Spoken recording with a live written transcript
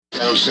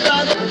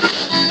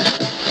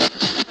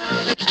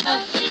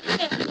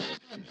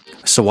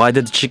So why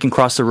did the chicken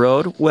cross the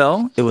road?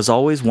 Well, it was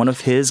always one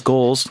of his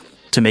goals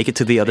to make it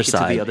to the other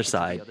side.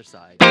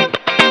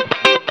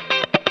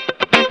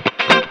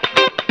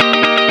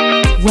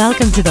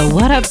 Welcome to the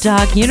What Up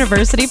Doc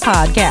University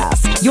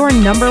podcast, your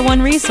number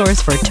one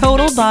resource for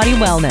total body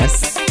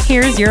wellness.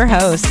 Here's your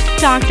host,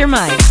 Dr.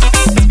 Mike.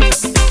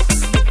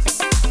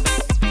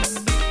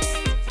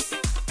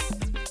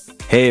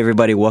 Hey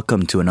everybody,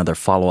 welcome to another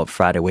Follow-Up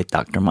Friday with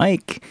Dr.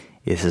 Mike.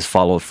 This is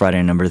Follow-Up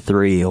Friday number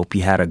 3. Hope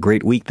you had a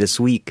great week this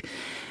week.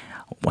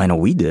 I know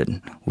we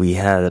did. We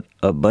had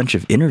a bunch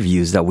of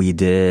interviews that we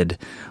did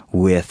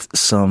with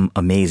some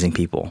amazing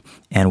people.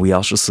 And we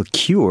also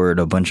secured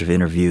a bunch of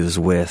interviews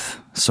with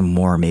some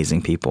more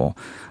amazing people.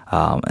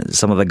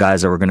 Some of the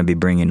guys that we're going to be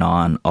bringing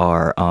on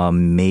are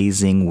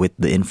amazing with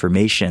the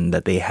information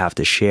that they have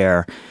to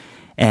share.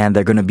 And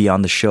they're going to be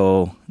on the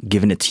show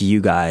giving it to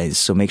you guys.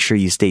 So make sure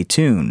you stay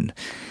tuned.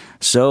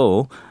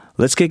 So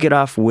let's kick it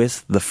off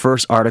with the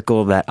first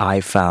article that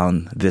I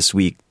found this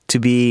week to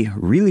be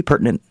really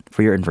pertinent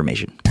for your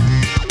information.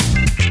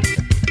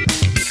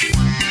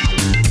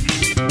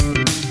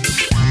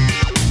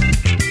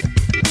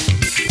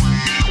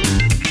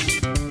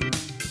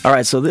 All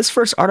right, so this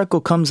first article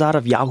comes out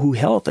of Yahoo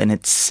Health, and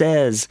it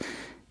says,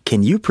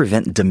 can you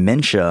prevent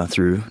dementia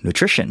through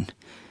nutrition?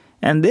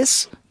 And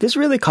this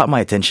really caught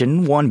my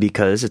attention, one,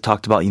 because it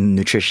talked about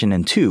nutrition,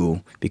 and two,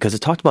 because it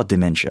talked about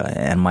dementia.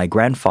 And my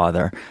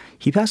grandfather,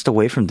 he passed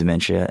away from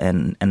dementia,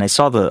 and I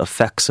saw the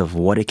effects of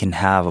what it can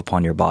have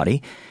upon your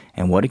body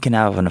and what it can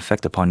have an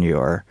effect upon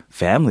your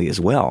family as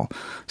well.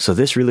 So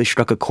this really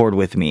struck a chord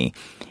with me.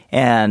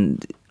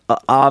 And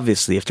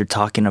obviously, if they're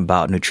talking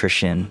about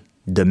nutrition,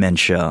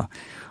 dementia,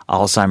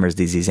 Alzheimer's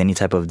disease, any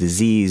type of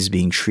disease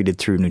being treated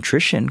through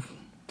nutrition,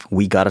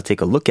 we got to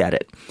take a look at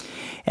it.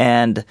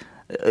 And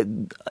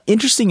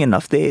interesting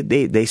enough,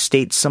 they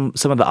state some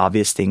of the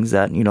obvious things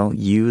that,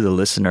 you, the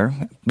listener,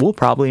 will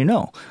probably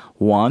know.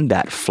 One,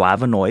 that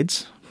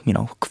flavonoids,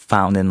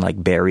 found in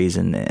like berries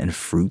and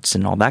fruits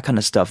and all that kind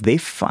of stuff, they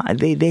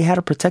had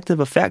a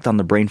protective effect on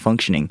the brain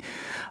functioning.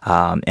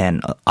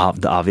 And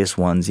the obvious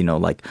ones,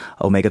 like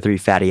omega-3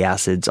 fatty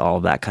acids,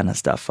 all that kind of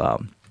stuff.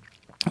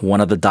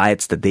 One of the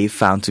diets that they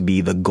found to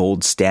be the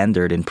gold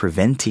standard in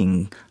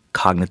preventing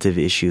cognitive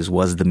issues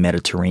was the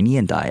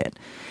Mediterranean diet.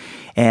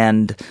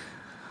 And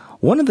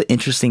one of the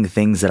interesting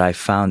things that I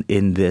found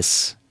in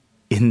this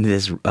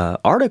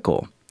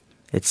article,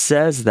 it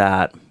says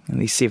that, let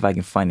me see if I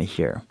can find it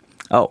here.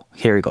 Oh,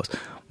 here it goes.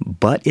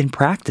 But in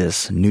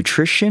practice,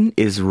 nutrition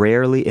is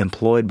rarely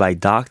employed by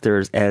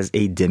doctors as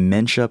a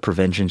dementia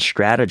prevention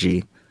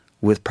strategy,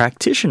 with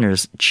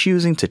practitioners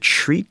choosing to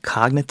treat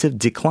cognitive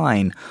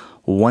decline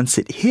once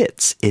it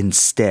hits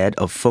instead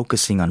of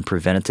focusing on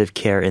preventative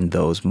care in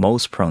those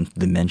most prone to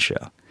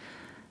dementia.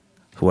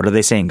 What are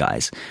they saying,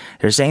 guys?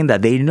 They're saying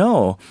that they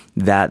know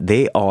that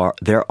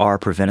there are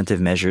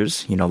preventative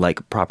measures,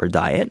 like proper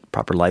diet,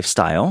 proper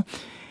lifestyle,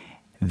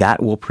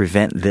 that will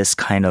prevent this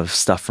kind of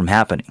stuff from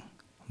happening.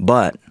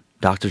 But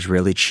doctors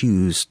rarely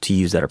choose to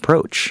use that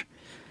approach.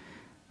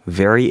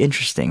 Very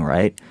interesting,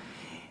 right?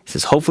 It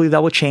says, hopefully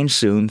that will change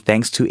soon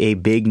thanks to a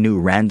big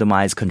new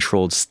randomized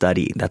controlled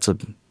study. That's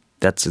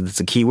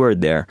a key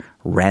word there,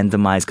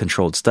 randomized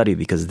controlled study,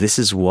 because this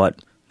is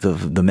what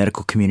the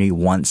medical community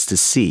wants to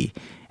see.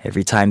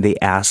 Every time they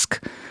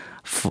ask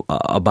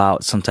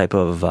about some type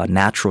of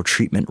natural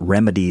treatment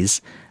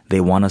remedies, they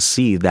want to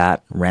see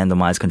that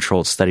randomized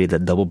controlled study,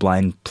 that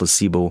double-blind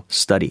placebo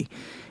study.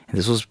 And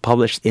this was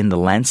published in The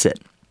Lancet,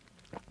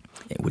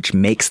 which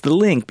makes the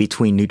link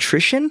between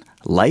nutrition,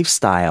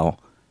 lifestyle,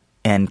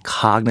 and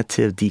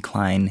cognitive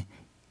decline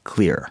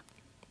clear.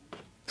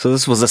 So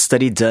this was a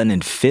study done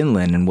in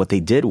Finland, and what they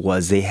did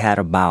was they had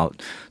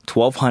about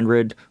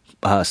 1,200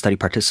 study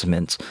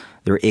participants.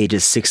 Their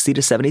ages 60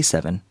 to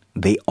 77.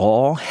 They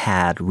all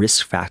had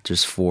risk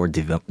factors for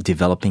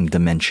developing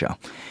dementia.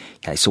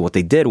 Okay, so what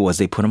they did was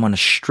they put them on a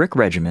strict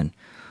regimen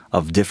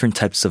of different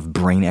types of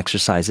brain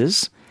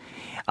exercises,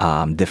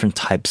 different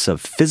types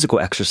of physical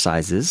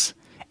exercises,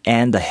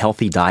 and a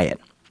healthy diet.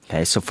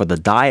 Okay, so for the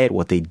diet,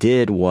 what they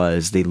did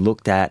was they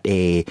looked at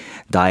a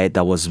diet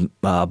that was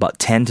about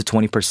 10 to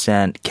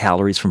 20%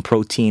 calories from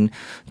protein,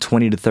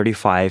 20 to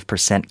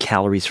 35%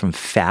 calories from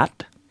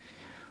fat,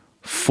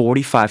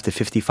 45 to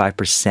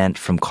 55%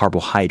 from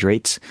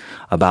carbohydrates,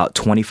 about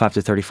 25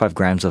 to 35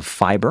 grams of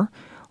fiber,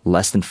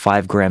 less than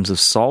 5 grams of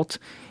salt,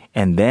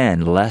 and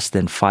then less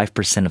than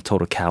 5% of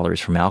total calories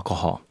from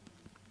alcohol.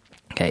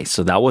 Okay,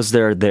 so that was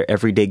their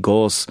everyday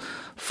goals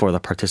for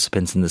the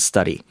participants in the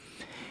study.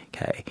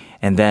 Okay,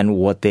 and then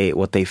what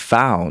they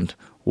found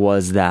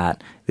was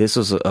that this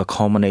was a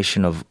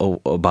culmination of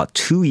about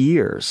 2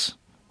 years.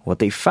 What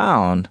they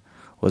found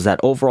was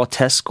that overall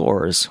test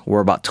scores were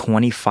about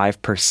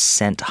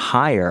 25%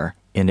 higher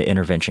in the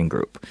intervention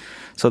group.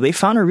 So they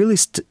found a really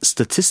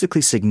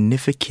statistically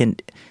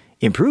significant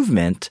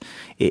improvement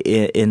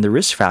in the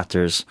risk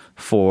factors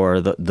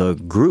for the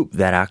group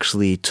that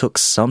actually took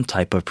some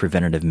type of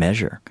preventative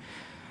measure.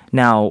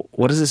 Now,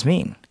 what does this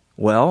mean?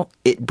 Well,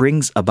 it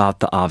brings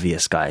about the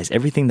obvious, guys.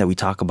 Everything that we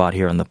talk about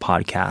here on the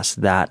podcast,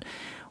 that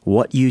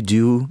what you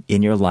do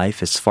in your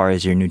life as far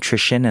as your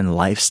nutrition and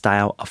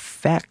lifestyle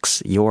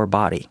affects your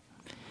body.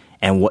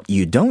 And what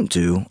you don't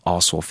do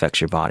also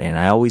affects your body. And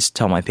I always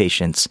tell my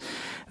patients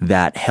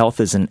that health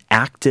is an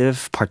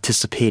active,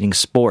 participating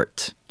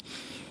sport,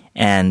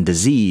 and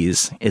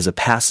disease is a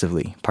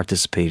passively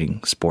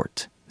participating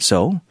sport.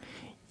 So,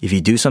 if you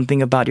do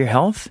something about your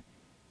health,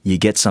 you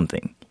get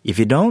something. If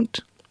you don't,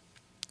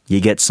 you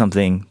get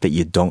something that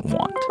you don't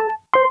want.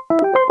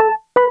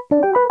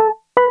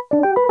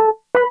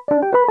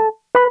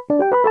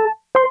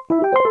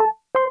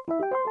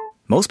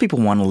 Most people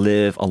want to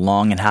live a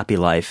long and happy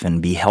life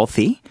and be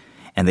healthy,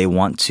 and they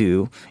want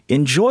to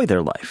enjoy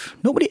their life.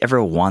 Nobody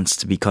ever wants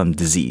to become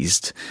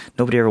diseased.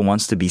 Nobody ever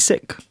wants to be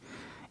sick.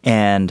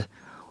 And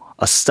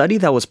a study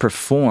that was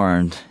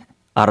performed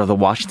out of the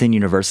Washington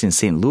University in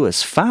St.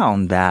 Louis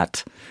found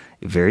that,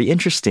 very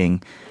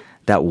interesting,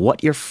 that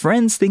what your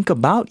friends think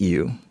about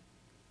you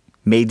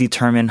may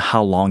determine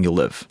how long you'll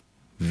live.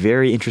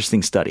 Very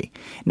interesting study.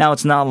 Now,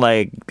 it's not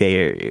like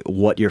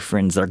what your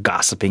friends are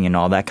gossiping and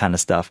all that kind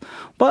of stuff,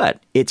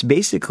 but it's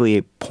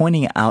basically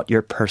pointing out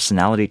your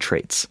personality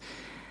traits.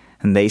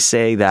 And they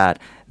say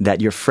that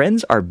your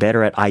friends are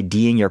better at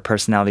IDing your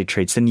personality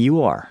traits than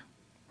you are,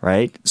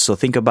 right? So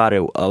think about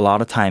it. A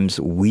lot of times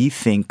we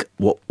think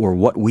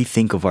what we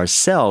think of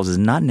ourselves is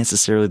not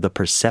necessarily the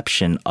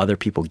perception other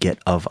people get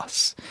of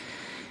us.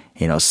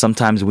 You know,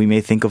 sometimes we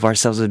may think of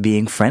ourselves as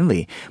being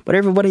friendly, but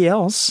everybody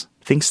else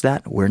thinks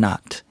that we're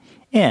not.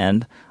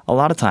 And a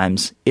lot of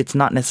times, it's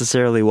not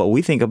necessarily what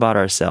we think about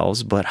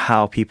ourselves, but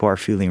how people are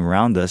feeling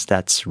around us.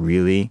 That's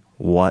really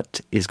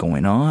what is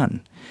going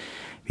on.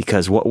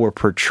 Because what we're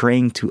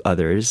portraying to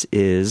others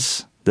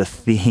is the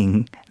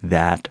thing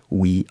that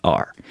we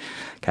are.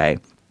 Okay?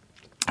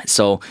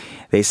 So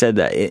they said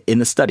that in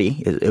the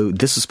study,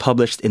 this was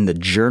published in the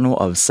Journal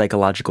of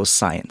Psychological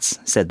Science,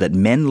 said that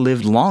men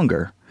lived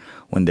longer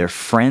when their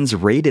friends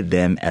rated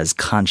them as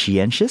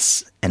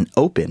conscientious and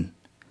open.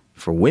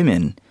 For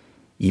women,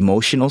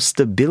 emotional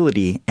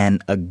stability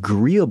and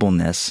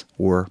agreeableness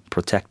were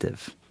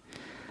protective.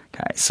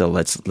 Okay, so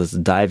let's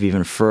dive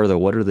even further.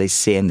 What do they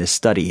say in this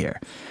study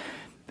here?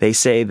 They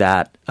say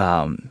that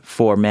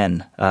for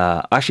men,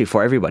 actually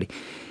for everybody,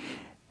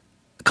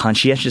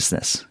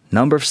 conscientiousness.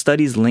 Number of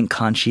studies link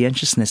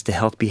conscientiousness to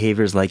health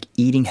behaviors like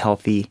eating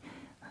healthy,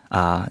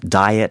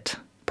 diet,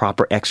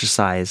 proper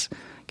exercise.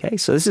 Okay,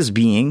 so this is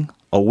being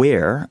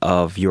aware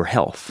of your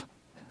health.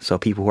 So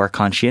people who are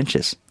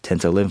conscientious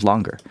tend to live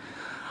longer.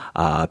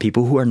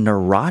 People who are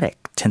neurotic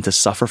tend to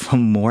suffer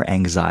from more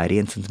anxiety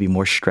and tend to be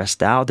more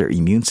stressed out. Their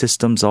immune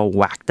system's all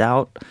whacked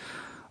out.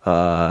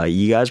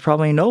 You guys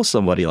probably know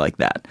somebody like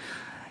that.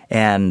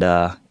 And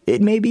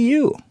it may be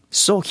you.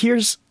 So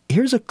here's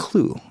a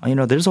clue. You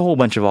know, there's a whole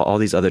bunch of all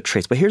these other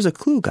traits, but here's a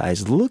clue,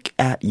 guys. Look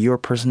at your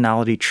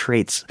personality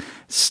traits.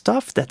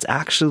 Stuff that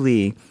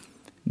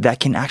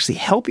can actually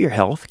help your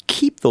health.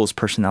 Keep those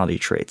personality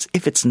traits.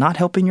 If it's not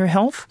helping your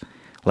health,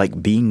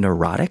 like being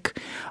neurotic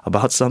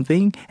about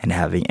something and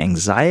having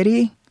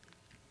anxiety,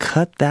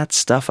 cut that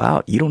stuff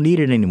out. You don't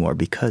need it anymore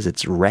because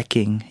it's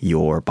wrecking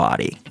your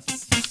body.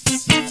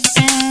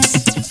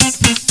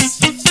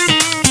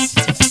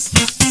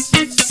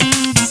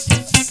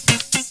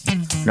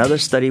 Another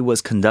study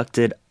was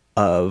conducted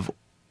of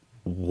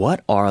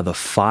what are the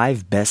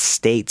 5 best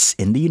states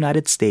in the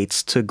United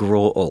States to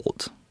grow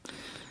old.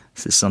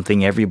 This is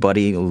something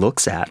everybody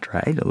looks at,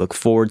 right? They look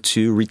forward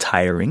to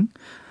retiring.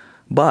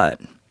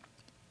 But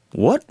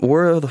what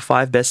were the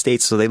 5 best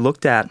states? So they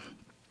looked at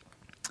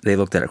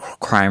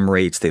crime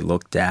rates, they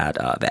looked at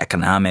the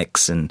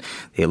economics, and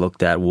they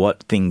looked at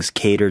what things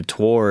catered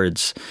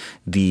towards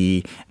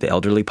the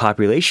elderly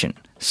population.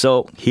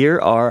 So here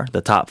are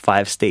the top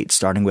 5 states,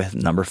 starting with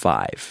number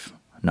 5.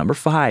 Number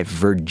 5,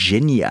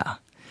 Virginia.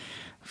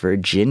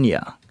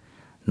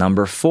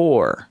 Number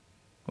 4,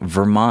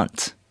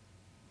 Vermont.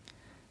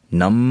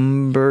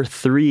 Number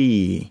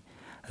 3,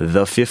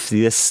 the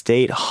 50th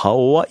state,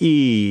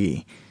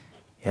 Hawaii.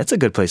 Yeah, it's a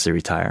good place to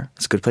retire.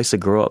 It's a good place to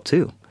grow up,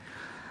 too.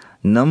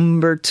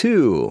 Number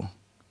 2,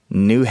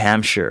 New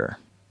Hampshire.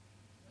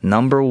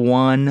 Number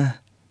 1,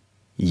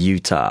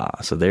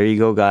 Utah. So there you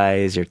go,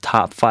 guys. Your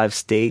top 5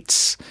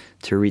 states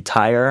to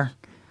retire.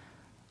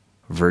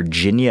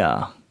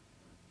 Virginia,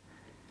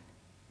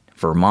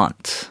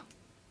 Vermont,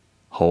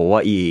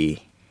 Hawaii,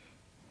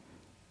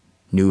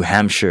 New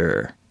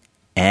Hampshire,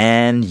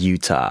 and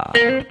Utah.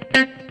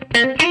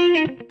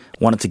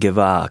 Wanted to give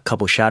a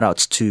couple shout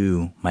outs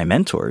to my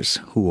mentors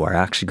who are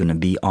actually going to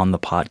be on the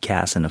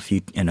podcast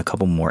in a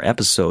couple more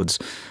episodes.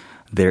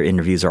 Their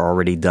interviews are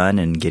already done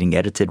and getting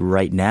edited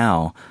right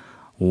now.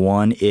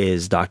 One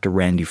is Dr.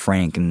 Randy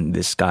Frank, and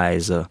this guy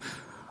is a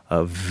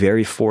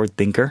very forward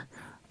thinker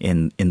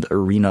in the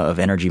arena of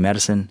energy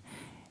medicine.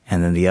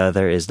 And then the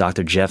other is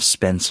Dr. Jeff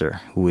Spencer,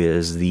 who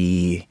is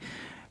the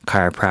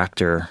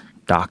chiropractor,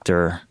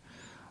 doctor,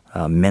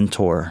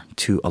 mentor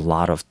to a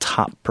lot of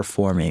top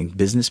performing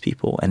business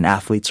people and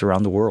athletes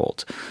around the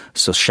world.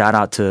 So shout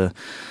out to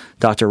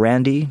Dr.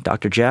 Randy,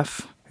 Dr.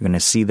 Jeff. You're going to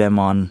see them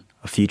on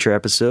a future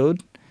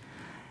episode.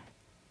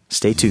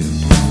 Stay tuned.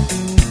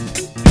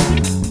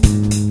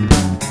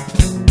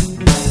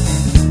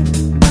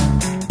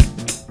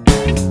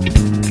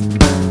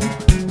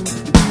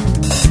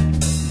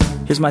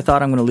 Here's my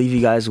thought I'm going to leave you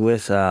guys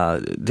with.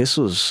 This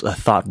was a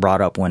thought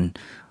brought up when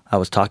I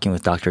was talking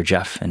with Dr.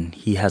 Jeff, and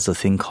he has a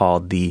thing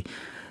called the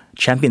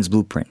Champion's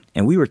Blueprint.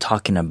 And we were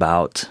talking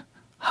about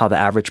how the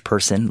average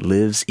person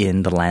lives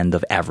in the land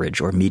of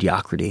average or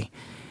mediocrity.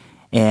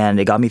 And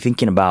it got me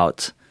thinking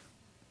about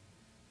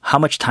how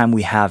much time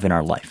we have in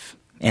our life.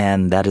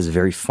 And that is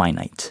very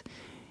finite.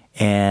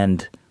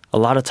 And a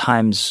lot of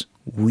times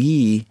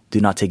we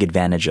do not take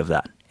advantage of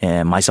that,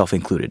 and myself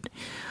included.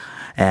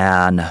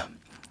 And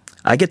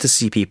I get to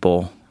see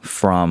people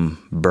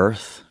from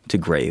birth to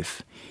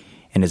grave,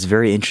 and it's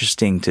very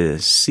interesting to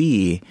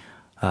see,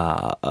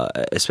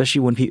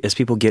 especially as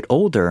people get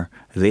older,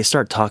 they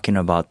start talking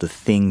about the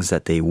things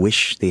that they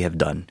wish they have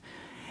done,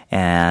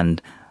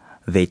 and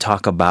they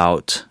talk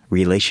about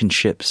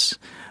relationships,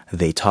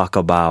 they talk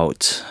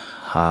about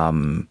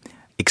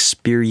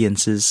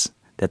experiences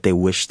that they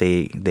wish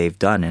they've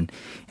done, and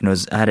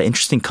I had an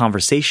interesting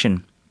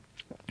conversation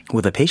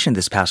with a patient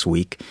this past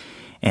week,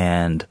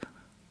 and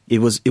it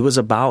was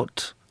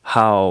about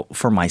how,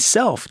 for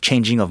myself,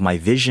 changing of my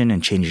vision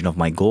and changing of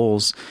my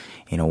goals.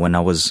 When I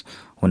was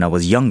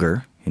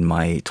younger, in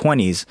my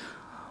 20s,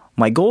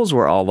 my goals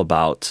were all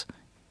about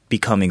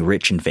becoming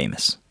rich and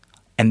famous.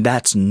 And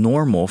that's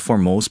normal for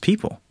most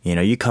people.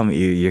 You're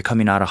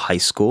coming out of high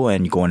school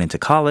and you're going into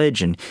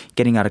college, and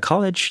getting out of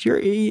college,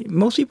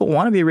 most people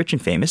want to be rich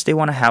and famous. They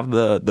want to have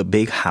the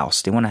big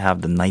house. They want to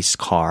have the nice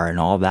car and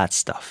all that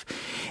stuff.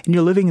 And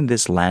you're living in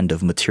this land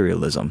of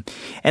materialism.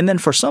 And then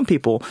for some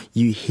people,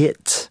 you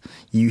hit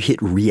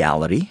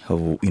reality,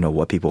 of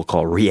what people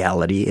call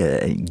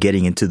reality,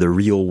 getting into the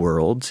real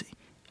world.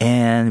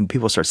 And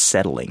people start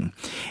settling,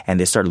 and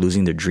they start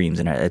losing their dreams.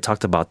 And I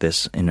talked about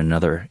this in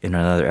another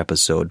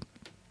episode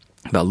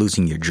about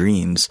losing your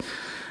dreams.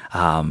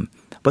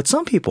 But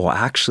some people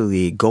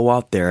actually go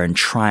out there and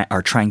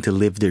are trying to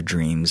live their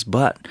dreams,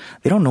 but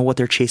they don't know what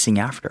they're chasing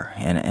after.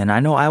 And I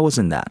know I was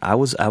in that. I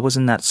was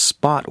in that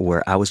spot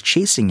where I was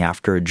chasing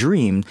after a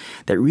dream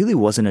that really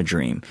wasn't a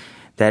dream,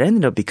 that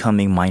ended up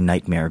becoming my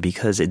nightmare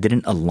because it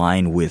didn't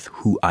align with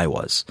who I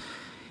was.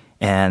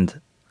 And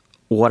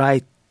what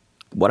I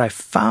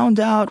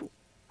found out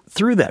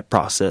through that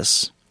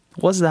process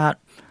was that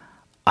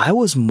I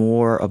was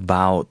more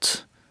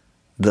about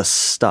the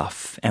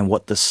stuff and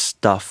what the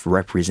stuff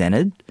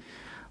represented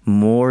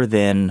more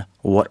than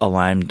what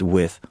aligned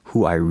with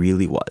who I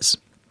really was.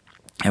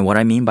 And what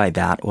I mean by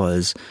that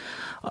was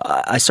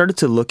I started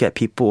to look at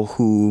people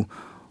who,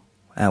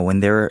 when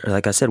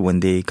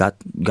they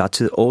got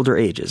to older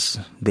ages,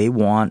 they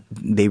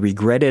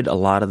regretted a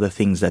lot of the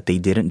things that they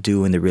didn't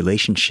do in the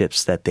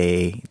relationships that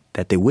they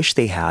wish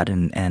they had,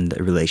 and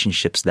the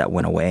relationships that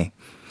went away.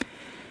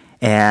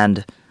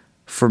 And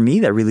for me,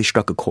 that really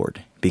struck a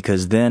chord,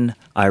 because then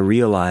I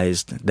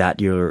realized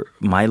that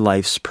my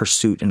life's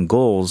pursuit and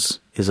goals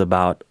is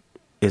about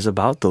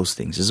those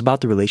things. It's about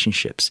the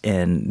relationships.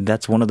 And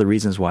that's one of the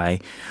reasons why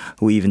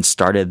we even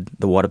started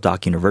the What Up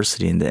Doc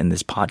University in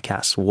this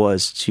podcast,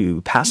 was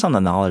to pass on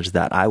the knowledge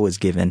that I was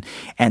given,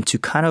 and to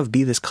kind of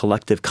be this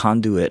collective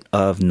conduit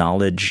of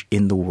knowledge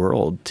in the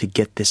world to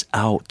get this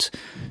out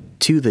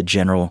to the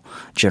general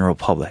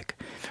public.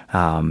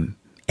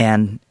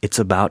 And it's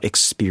about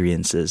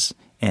experiences.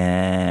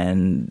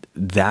 And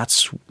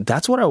that's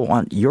what I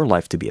want your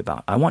life to be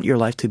about. I want your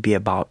life to be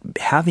about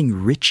having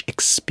rich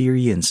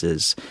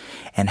experiences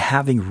and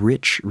having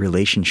rich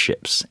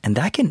relationships. And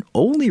that can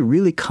only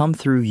really come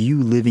through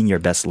you living your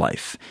best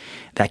life.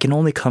 That can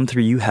only come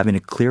through you having a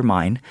clear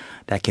mind.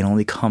 That can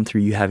only come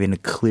through you having a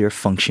clear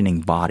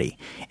functioning body.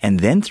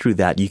 And then through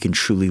that, you can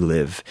truly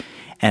live.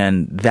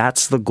 And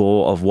that's the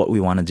goal of what we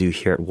want to do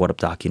here at What Up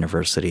Doc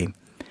University.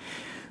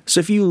 So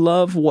if you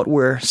love what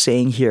we're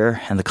saying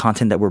here and the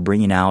content that we're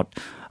bringing out,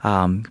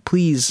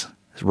 please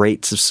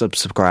rate,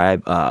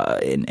 subscribe,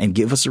 and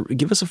give us a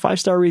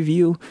 5-star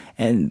review.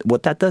 And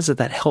what that does is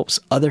that helps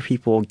other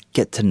people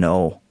get to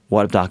know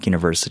What Up Doc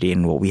University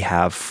and what we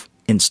have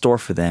in store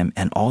for them,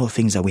 and all the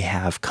things that we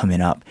have coming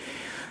up.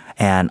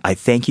 And I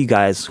thank you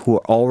guys who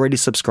are already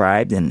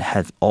subscribed and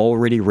have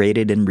already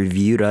rated and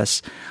reviewed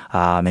us,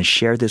 and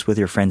share this with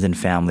your friends and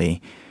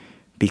family.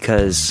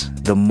 Because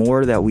the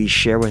more that we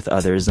share with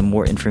others, the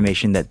more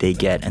information that they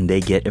get, and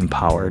they get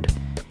empowered.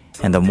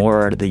 And the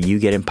more that you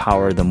get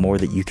empowered, the more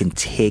that you can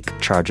take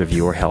charge of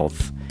your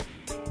health.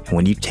 And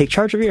when you take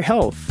charge of your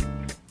health,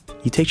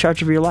 you take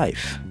charge of your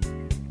life.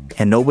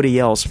 And nobody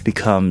else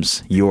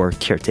becomes your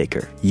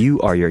caretaker. You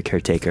are your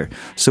caretaker.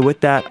 So with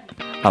that,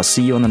 I'll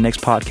see you on the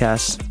next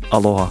podcast.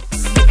 Aloha.